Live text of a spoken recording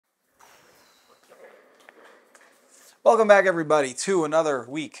Welcome back, everybody, to another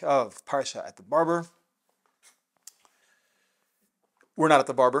week of Parshah at the Barber. We're not at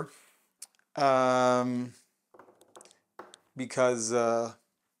the barber because, like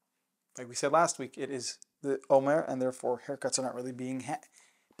we said last week, it is the Omer, and therefore haircuts are not really being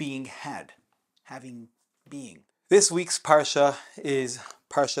had. This week's Parsha is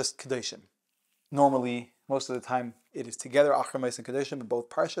Parshas Kedoshim. Normally, most of the time, it is together, Achromais and Kedoshim, in both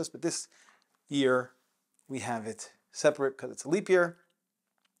Parshas, but this year we have it separate because it's a leap year.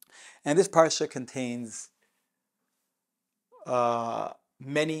 And this Parsha contains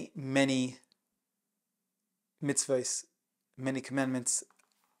many mitzvahs, many commandments,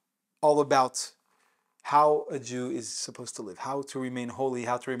 all about how a Jew is supposed to live, how to remain holy,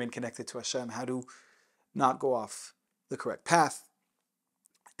 how to remain connected to Hashem, how to not go off the correct path.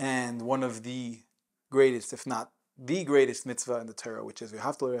 And one of the greatest, if not the greatest mitzvah in the Torah, which is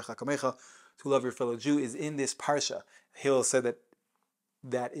to love your fellow Jew, is in this Parsha. Hillel said that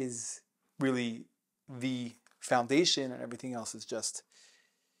that is really the foundation, and everything else is just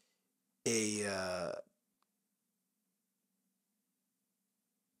a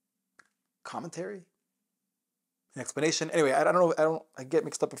commentary, an explanation. Anyway, I don't know. I get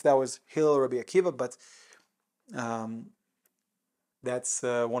mixed up if that was Hillel or Rabbi Akiva, but that's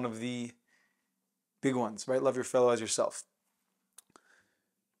one of the big ones, right? Love your fellow as yourself.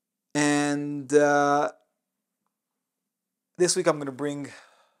 And this week I'm going to bring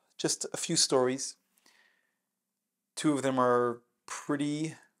just a few stories. Two of them are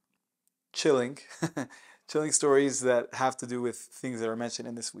pretty chilling stories that have to do with things that are mentioned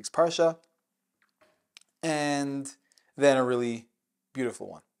in this week's Parsha, and then a really beautiful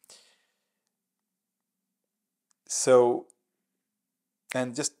one. So,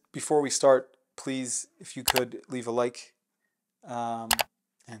 and just before we start, please, if you could, leave a like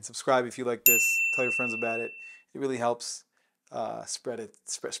and subscribe if you like this. Tell your friends about it. It really helps spread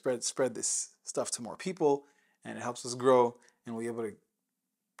this stuff to more people, and it helps us grow, and we'll be able to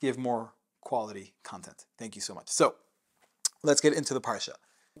give more quality content. Thank you so much. So, let's get into the Parsha.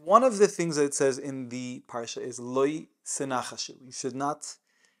 One of the things that it says in the Parsha is Loi Senachashu. You should not,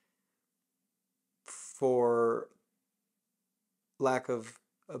 for lack of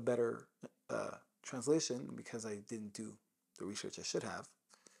a better translation, because I didn't do the research I should have.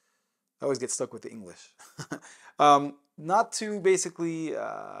 I always get stuck with the English. Not to basically,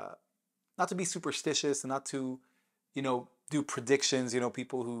 not to be superstitious, and not to, do predictions.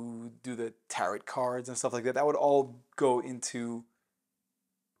 People who do the tarot cards and stuff like that. That would all go into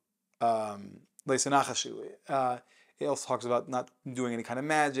Leisenachashu. It also talks about not doing any kind of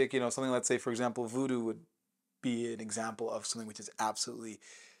magic. Something. Let's say, for example, voodoo would be an example of something which is absolutely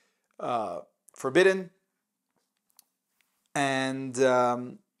forbidden. And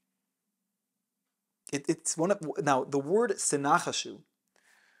it's one of, now the word senachashu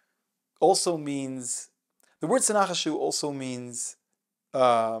also means, the word senachashu also means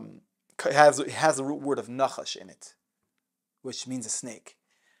it has the root word of nachash in it, which means a snake.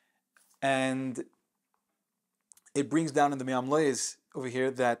 And it brings down in the Me'am Lois over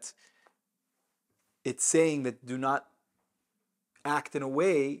here that it's saying that do not act in a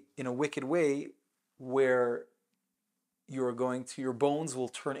wicked way, where your bones will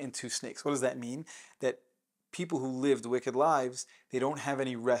turn into snakes. What does that mean? That people who lived wicked lives, they don't have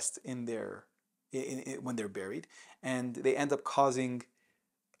any rest in when they're buried, and they end up causing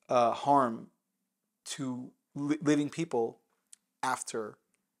harm to living people after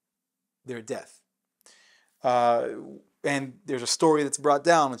their death. And there's a story that's brought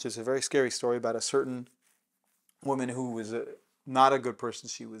down, which is a very scary story, about a certain woman who was not a good person.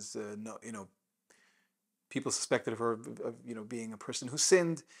 She was, people suspected her of being a person who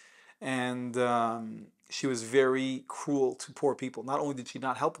sinned, and she was very cruel to poor people. Not only did she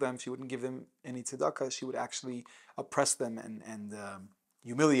not help them, she wouldn't give them any tzedakah, she would actually oppress them and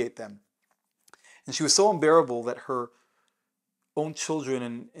humiliate them. And she was so unbearable that her own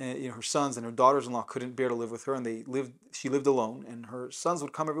children and her sons and her daughters-in-law couldn't bear to live with her, and she lived alone, and her sons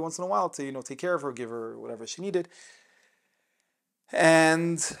would come every once in a while to take care of her, give her whatever she needed.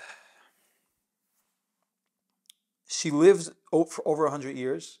 And she lived for over 100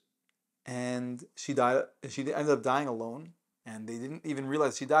 years, and she died. She ended up dying alone, and they didn't even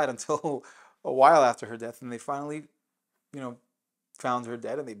realize she died until a while after her death. And they finally, found her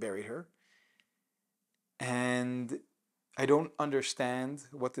dead, and they buried her. And I don't understand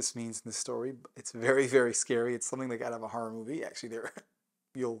what this means in the story. It's very, very scary. It's something like out of a horror movie. Actually,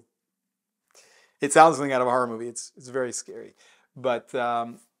 it sounds something out of a horror movie. It's very scary. But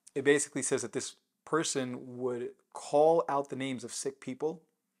it basically says that this person would call out the names of sick people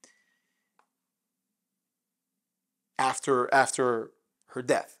after her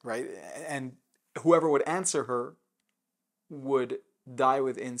death, right? And whoever would answer her would die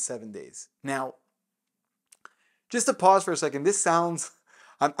within 7 days. Now, just to pause for a second, this sounds,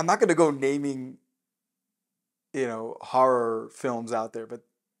 I'm not going to go naming, horror films out there, but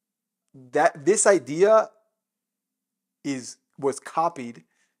this idea was copied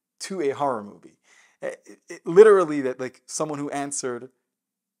to a horror movie. Literally, that like someone who answered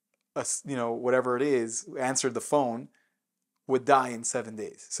whatever it is, who answered the phone, would die in 7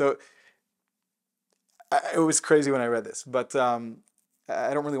 days. So it was crazy when I read this, but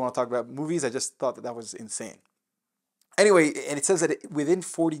I don't really want to talk about movies. I just thought that was insane. Anyway, and it says that within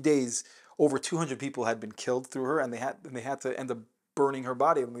 40 days, over 200 people had been killed through her, and they had to end up burning her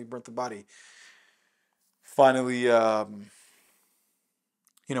body. And we burnt the body. Finally,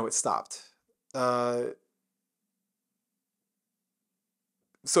 it stopped.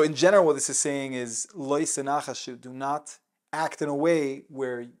 So in general, what this is saying is, Lo senachashu, do not act in a way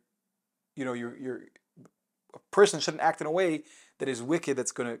where, a person shouldn't act in a way that is wicked,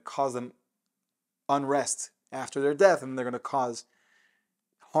 that's going to cause them unrest after their death, and they're going to cause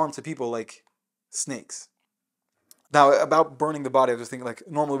harm to people like snakes. Now, about burning the body, I was thinking, like,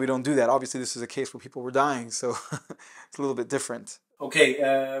 normally we don't do that. Obviously, this is a case where people were dying, so it's a little bit different. Okay,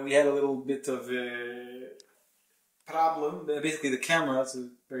 we had a little bit of a problem. Basically, the camera, it's a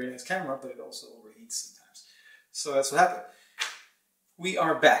very nice camera, but it also overheats sometimes. So that's what happened. We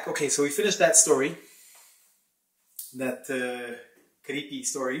are back. Okay, so we finished that story, that creepy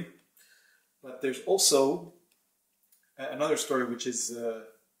story. But there's also another story which is,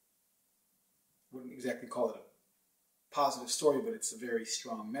 wouldn't exactly call it a positive story, but it's a very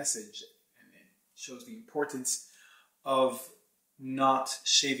strong message, and it shows the importance of not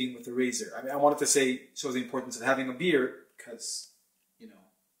shaving with a razor. I mean, I wanted to say shows the importance of having a beard, because,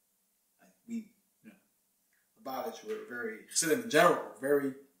 the Babbage were very, Chassidim in general,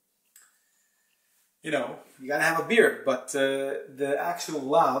 very, you gotta have a beard. But the actual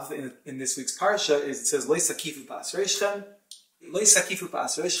lav in this week's Parsha is, it says, Lo sakifu pa'asreichem, Lo sakifu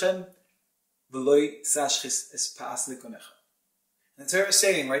pa'asreichem, v'lo sashchis es pa'as lekonecha. And it's very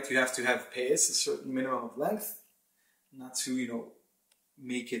saying, right, you have to have payas, a certain minimum of length, not to,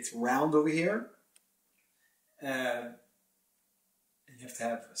 make it round over here. And you have to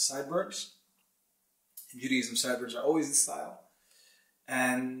have sideburns. In Judaism, sideburns are always in style.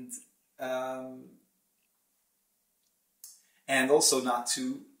 And also not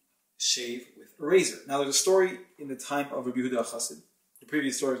to shave with a razor. Now, there's a story in the time of Rabbi Yehuda Chassid. The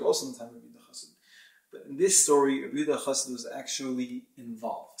previous story is also in the time of Rabbi Yehuda Chassid. But in this story, Rabbi Yehuda Chassid was actually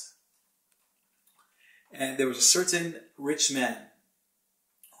involved. And there was a certain rich man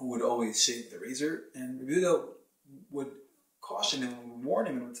who would always shave with a razor, and Rabbi Yehuda would caution him, and would warn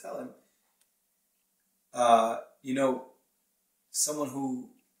him, and would tell him, someone who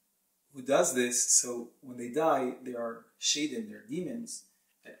does this, so when they die, there are shaidim, there are demons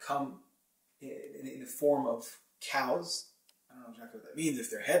that come in the form of cows. I don't know exactly what that means. If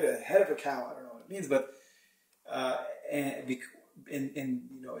they're head of a cow, I don't know what it means, but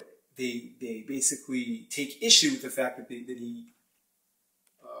they basically take issue with the fact that he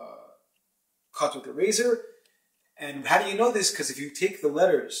cut with a razor. And how do you know this? Because if you take the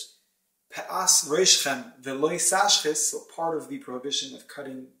letters Pe'as Reishchem Ve'loi Sashches, so part of the prohibition of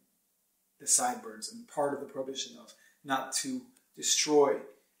cutting the sideburns, and part of the prohibition of not to destroy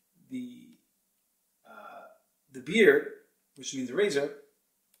the beard, which means the razor,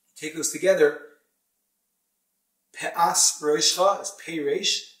 take those together. Pe'as Reishcha is Pei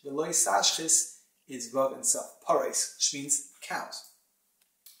Reish, Ve'loi Sashches is Vav and Saf, Parais, which means cows.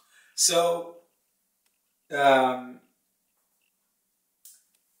 So, but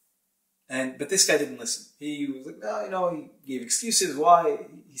this guy didn't listen. He was like, no, he gave excuses. Why?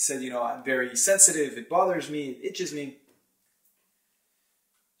 He said, I'm very sensitive. It bothers me. It itches me.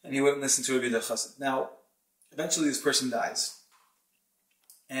 And he wouldn't listen to Rabbi Yehuda Chassid. Now, eventually this person dies.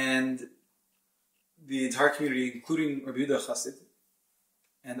 And the entire community, including Rabbi Yehuda Chassid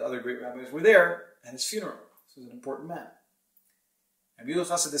and the other great rabbis, were there at his funeral. This was an important man. Rabbi Yehuda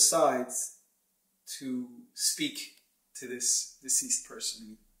Chassid decides to speak to this deceased person.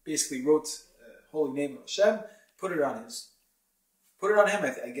 He basically wrote a holy name of Hashem, put it on him.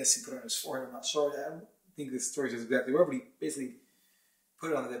 I guess he put it on his forehead. I'm not sure. I don't think this story says exactly where, but he basically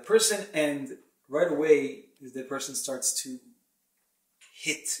put it on the dead person, and right away, the dead person starts to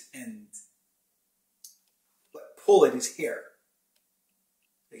hit and pull at his hair.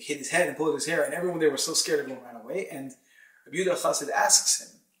 Like, hit his head and pull at his hair, and everyone there was so scared, everyone ran away. And Rabbi Yehuda Chassid asks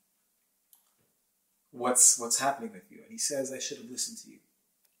him, what's happening with you? And he says, I should have listened to you.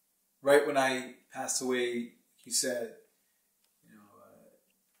 Right when I passed away, he said,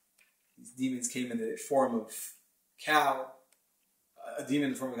 these demons came in the form of cow. A demon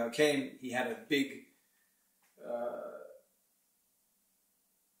in the form of a cow came. He had a big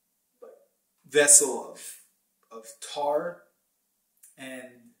vessel of tar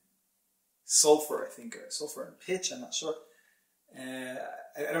and sulfur, I think, sulfur and pitch, I'm not sure.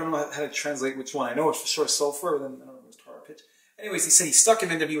 I don't know how to translate which one. I know it's for sure sulfur, but then I don't know if it was tar or pitch. Anyways, he said he stuck him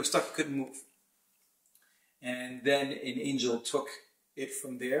in there, he was stuck, he couldn't move. And then an angel took it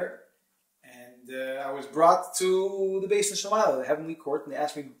from there, and I was brought to the base of Shemayah, the heavenly court, and they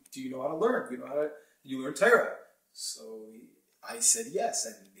asked me, do you know how to learn? Do you learn Torah? So I said yes,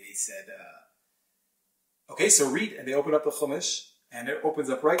 and they said, okay, so read. And they opened up the Chumash, and it opens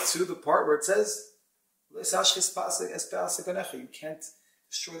up right to the part where it says, you can't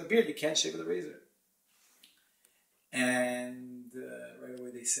destroy the beard, you can't shave with a razor. And right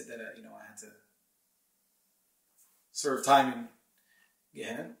away they said that I had to serve time in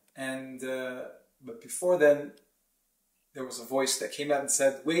Gehenna. And but before then, there was a voice that came out and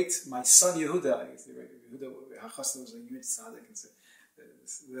said, "Wait, my son Yehuda." Yehuda was a MITZVAH.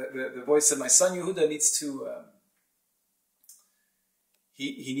 The voice said, "My son Yehuda needs to.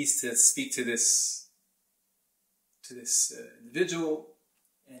 He needs to speak to this individual."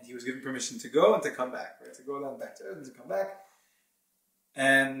 And he was given permission to go and to come back, right? To go down back to earth and to come back.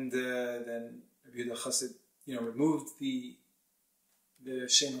 And then Rabbi Yehuda Chassid, removed the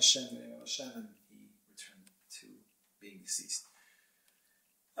Shem Hashem, the name of Hashem, and he returned to being deceased.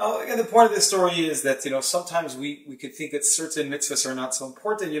 Now, again, the point of this story is that sometimes we could think that certain mitzvahs are not so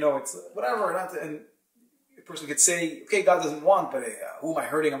important. It's whatever, and a person could say, okay, God doesn't want, but who am I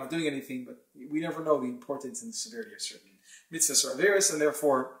hurting? I'm not doing anything. But we never know the importance and the severity of certain mitzvahs or various, and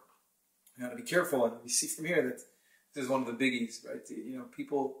therefore you got to be careful. And we see from here that this is one of the biggies, right?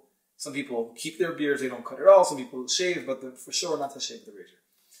 Some people keep their beards; they don't cut it all. Some people shave, but for sure not to shave the razor.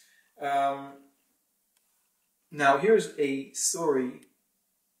 Now here's a story,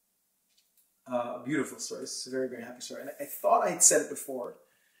 a beautiful story. It's a very, very happy story. And I thought I had said it before.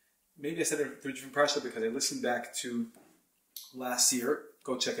 Maybe I said it through a different Parshah because I listened back to last year.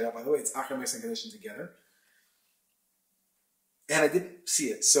 Go check it out, by the way. It's Achar Parshas Kedoshim together. And I didn't see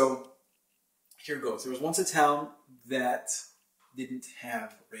it. So here goes. There was once a town that didn't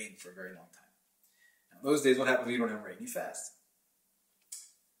have rain for a very long time. Now, those days, what happens when you don't have rain? You fast.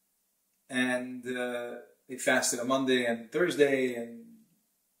 And they fasted on Monday and Thursday, and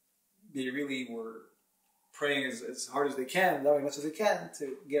they really were praying as hard as they can, loving as much as they can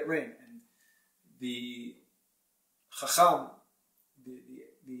to get rain. And the Chacham,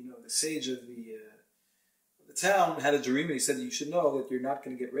 the sage of the town, had a dream, and he said, you should know that you're not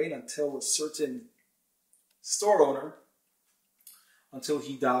going to get rain until a certain store owner, until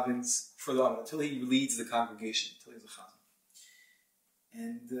he davens for the honor, until he leads the congregation, until he's a chazan.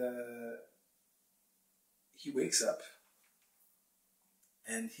 And he wakes up,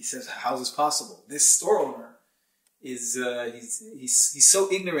 and he says, "How is this possible? This store owner is he's so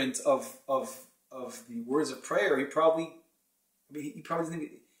ignorant of the words of prayer. He probably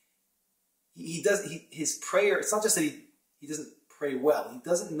doesn't. His prayer. It's not just that he doesn't pray well. He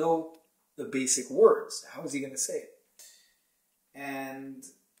doesn't know the basic words. How is he going to say it? And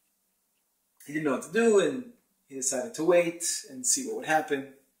he didn't know what to do, and he decided to wait and see what would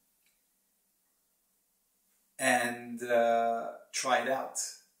happen, and try it out.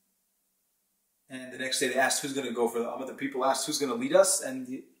 And the next day they asked who's going to go for the Amud. The people asked who's going to lead us, and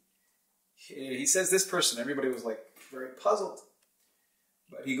he says this person. Everybody was like very puzzled.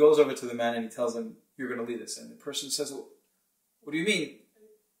 But he goes over to the man and he tells him, "You're going to lead us." And the person says, "Well, what do you mean?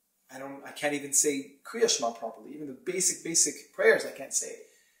 I can't even say Kriya Shema properly. Even the basic prayers I can't say."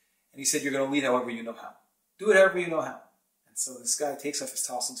 And he said, "You're going to lead however you know how. Do it however you know how." And so this guy takes off his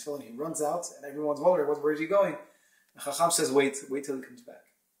talis and tefillin, he runs out, and everyone's wondering, where is he going? And Chacham says, wait till he comes back.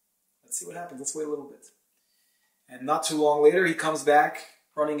 Let's see what happens. Let's wait a little bit. And not too long later, he comes back,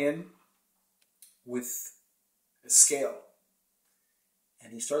 running in with a scale.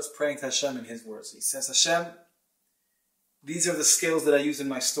 And he starts praying to Hashem in his words. He says, "Hashem, these are the scales that I use in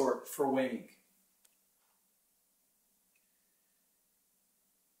my store for weighing.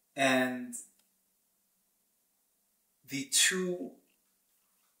 And the two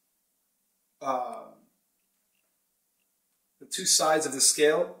sides of the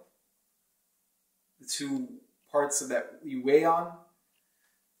scale, the two parts of that you weigh on,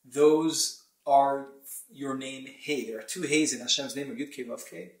 those are your name Hey. There are two Heys in Hashem's name, of Yud Kei Vav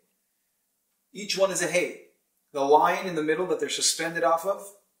Kei. Each one is a Hey. The line in the middle that they're suspended off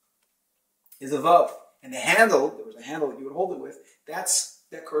of is a Vav. And the handle, there was a handle that you would hold it with,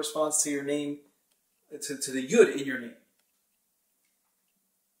 that corresponds to your name to the Yud in your name.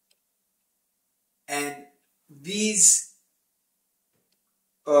 And this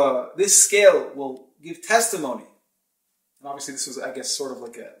scale will give testimony. And obviously this was, I guess, sort of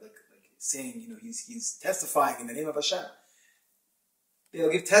like saying, he's testifying in the name of Hashem.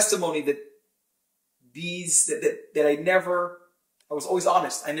 They'll give testimony that I was always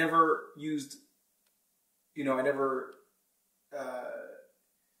honest. I never used,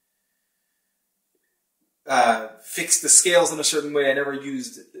 fixed the scales in a certain way. I never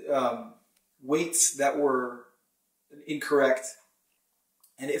used weights that were incorrect.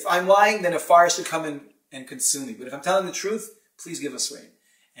 And if I'm lying, then a fire should come in and consume me. But if I'm telling the truth, please give us rain.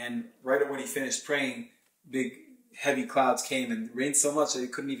 And right when he finished praying, big heavy clouds came and rained so much that he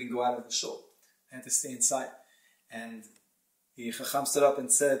couldn't even go out of the shul. I had to stay inside. And the Chacham stood up and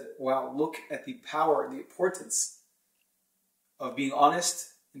said, wow, look at the power and the importance of being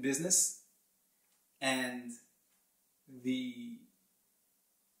honest in business and the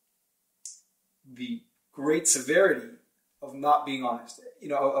great severity of not being honest.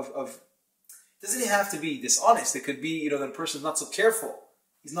 Doesn't have to be dishonest. It could be, that a person's not so careful.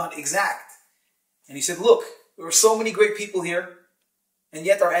 He's not exact. And he said, look, there were so many great people here, and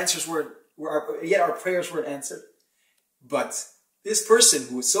yet our prayers weren't answered. But this person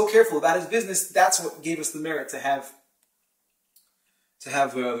who was so careful about his business, that's what gave us the merit to have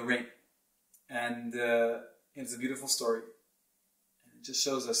the rain. And it's a beautiful story. And it just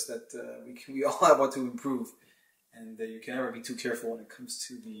shows us that we all have what to improve, and you can never be too careful when it comes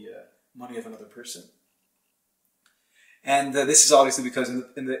to the money of another person. And this is obviously because in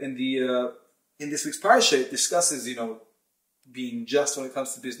this week's Parshah, it discusses, being just when it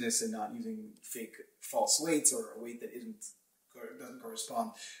comes to business and not using fake, false weights or a weight that doesn't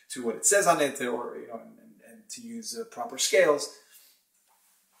correspond to what it says on it, or and to use proper scales.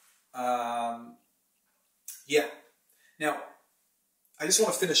 Yeah. Now, I just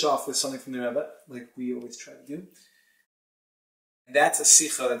want to finish off with something from the Rebbe, like we always try to do. And that's a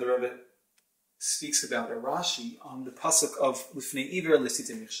sikha that the Rebbe speaks about, a Rashi, on the pasuk of Lifnei Iver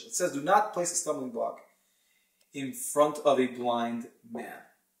Lisite Michshel. It says, do not place a stumbling block in front of a blind man.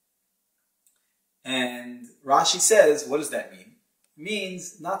 And Rashi says, what does that mean? It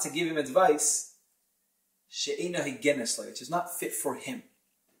means not to give him advice, she'ena higenes, which is not fit for him.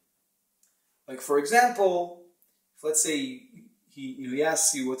 Like, for example, if let's say he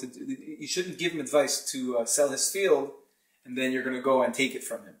asks you what to do, you shouldn't give him advice to sell his field, and then you're going to go and take it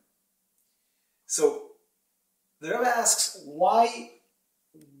from him. So the Rebbe asks, why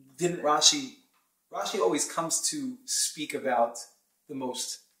didn't Rashi always comes to speak about the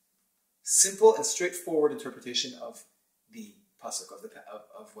most simple and straightforward interpretation of the pasuk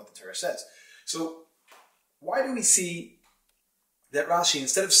of what the Torah says. So why do we see that Rashi,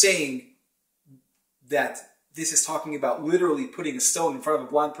 instead of saying that this is talking about literally putting a stone in front of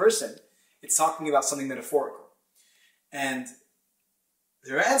a blind person, it's talking about something metaphorical? And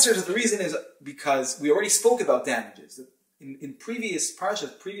their answer to the reason is because we already spoke about damages. In previous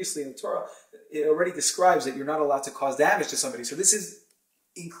parshas, previously in the Torah, it already describes that you're not allowed to cause damage to somebody. So this is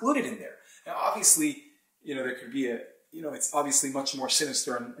included in there. Now, obviously, there could be it's obviously much more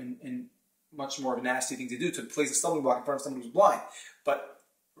sinister and much more of a nasty thing to do, to place a stumbling block in front of somebody who's blind. But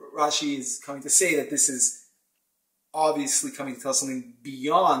Rashi is coming to say that this is obviously coming to tell something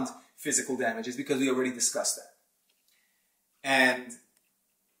beyond physical damages, because we already discussed that. And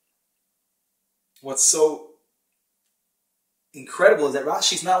what's so incredible is that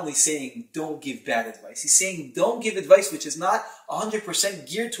Rashi is not only saying don't give bad advice, he's saying don't give advice which is not 100%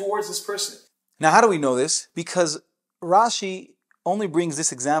 geared towards this person. Now, how do we know this? Because Rashi only brings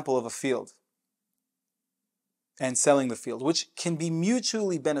this example of a field and selling the field, which can be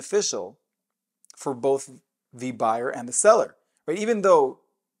mutually beneficial for both the buyer and the seller. Right? Even though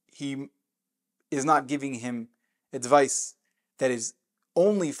he is not giving him advice that is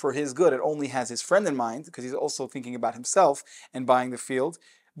only for his good, it only has his friend in mind, because he's also thinking about himself and buying the field,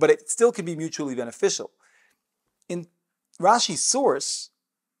 but it still can be mutually beneficial. In Rashi's source,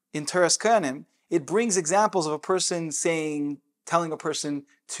 in Teres Kanim, it brings examples of a person telling a person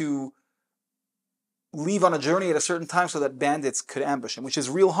to leave on a journey at a certain time so that bandits could ambush him, which is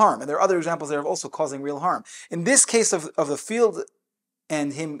real harm. And there are other examples that are also causing real harm. In this case of the field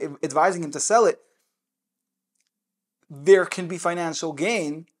and him advising him to sell it, there can be financial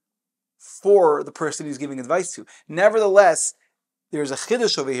gain for the person he's giving advice to. Nevertheless, there's a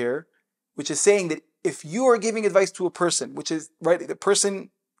chiddush over here, which is saying that if you are giving advice to a person, which is, right, the person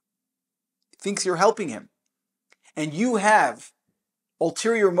thinks you're helping him, and you have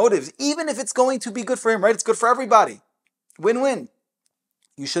ulterior motives, even if it's going to be good for him, right? It's good for everybody. Win-win.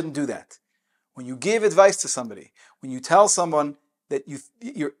 You shouldn't do that. when you give advice to somebody, when you tell someone that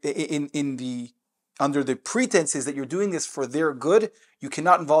you're under the pretenses that you're doing this for their good, you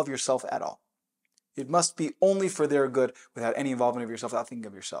cannot involve yourself at all. It must be only for their good, without any involvement of yourself, without thinking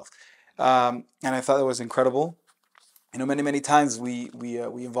of yourself. And I thought that was incredible. Many times we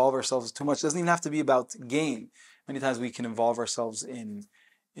involve ourselves too much. It doesn't even have to be about gain. Many times we can involve ourselves in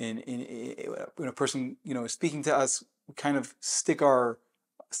when a person is speaking to us, we kind of stick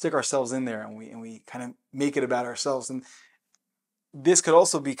ourselves in there, and we kind of make it about ourselves. And this could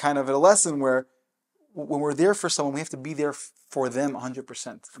also be kind of a lesson where when we're there for someone, we have to be there for them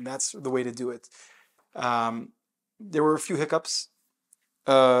 100%, and that's the way to do it. There were a few hiccups.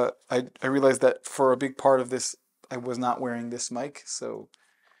 I realized that for a big part of this, I was not wearing this mic, so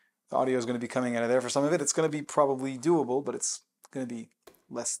the audio is going to be coming out of there. For some of it, it's going to be probably doable, but it's going to be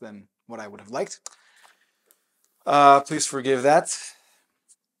less than what I would have liked. Please forgive that.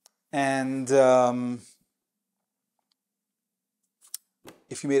 And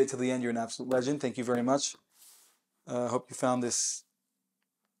if you made it to the end, you're an absolute legend. Thank you very much. I hope you found this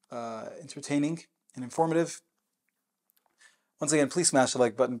entertaining and informative. Once again, please smash the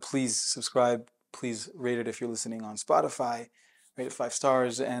like button. Please subscribe. Please rate it if you're listening on Spotify. Rate it 5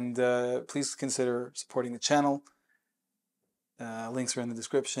 stars. And please consider supporting the channel. Links are in the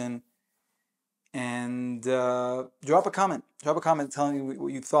description. And drop a comment. Drop a comment telling me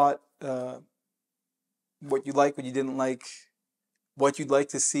what you thought, what you liked, what you didn't like, what you'd like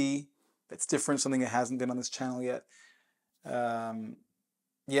to see that's different, something that hasn't been on this channel yet.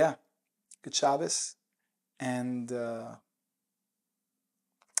 Yeah. Good Shabbos. And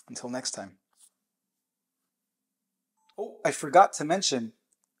until next time. Oh, I forgot to mention,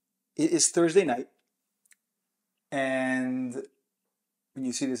 it is Thursday night. And when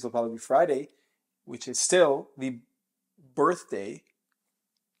you see this, it'll probably be Friday, which is still the birthday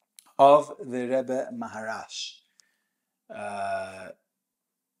of the Rebbe Maharash. I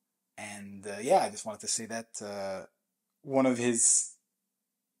just wanted to say that one of his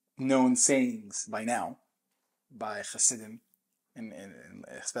known sayings by now, by Hasidim, and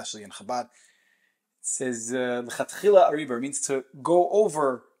especially in Chabad, it says, L'chatchila ariber, means to go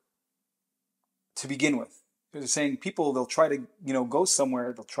over to begin with. They're saying people, they'll try to, go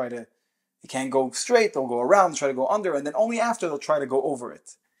somewhere, they can't go straight, they'll go around, try to go under, and then only after they'll try to go over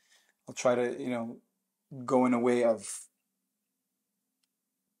it. They'll try to, go in a way of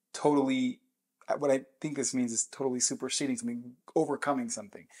totally, what I think this means is totally superseding something, overcoming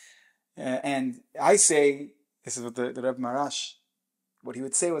something. And I say, this is what the Rebbe Maharash, what he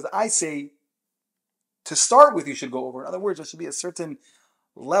would say was, I say, to start with, you should go over. In other words, there should be a certain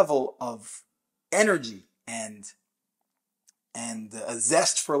level of energy and a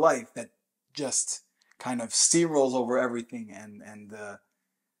zest for life that just kind of steamrolls over everything and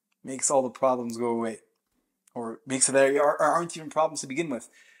makes all the problems go away, or makes it that there aren't even problems to begin with.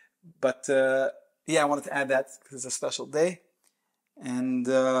 But I wanted to add that because it's a special day, and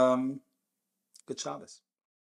good Shabbos.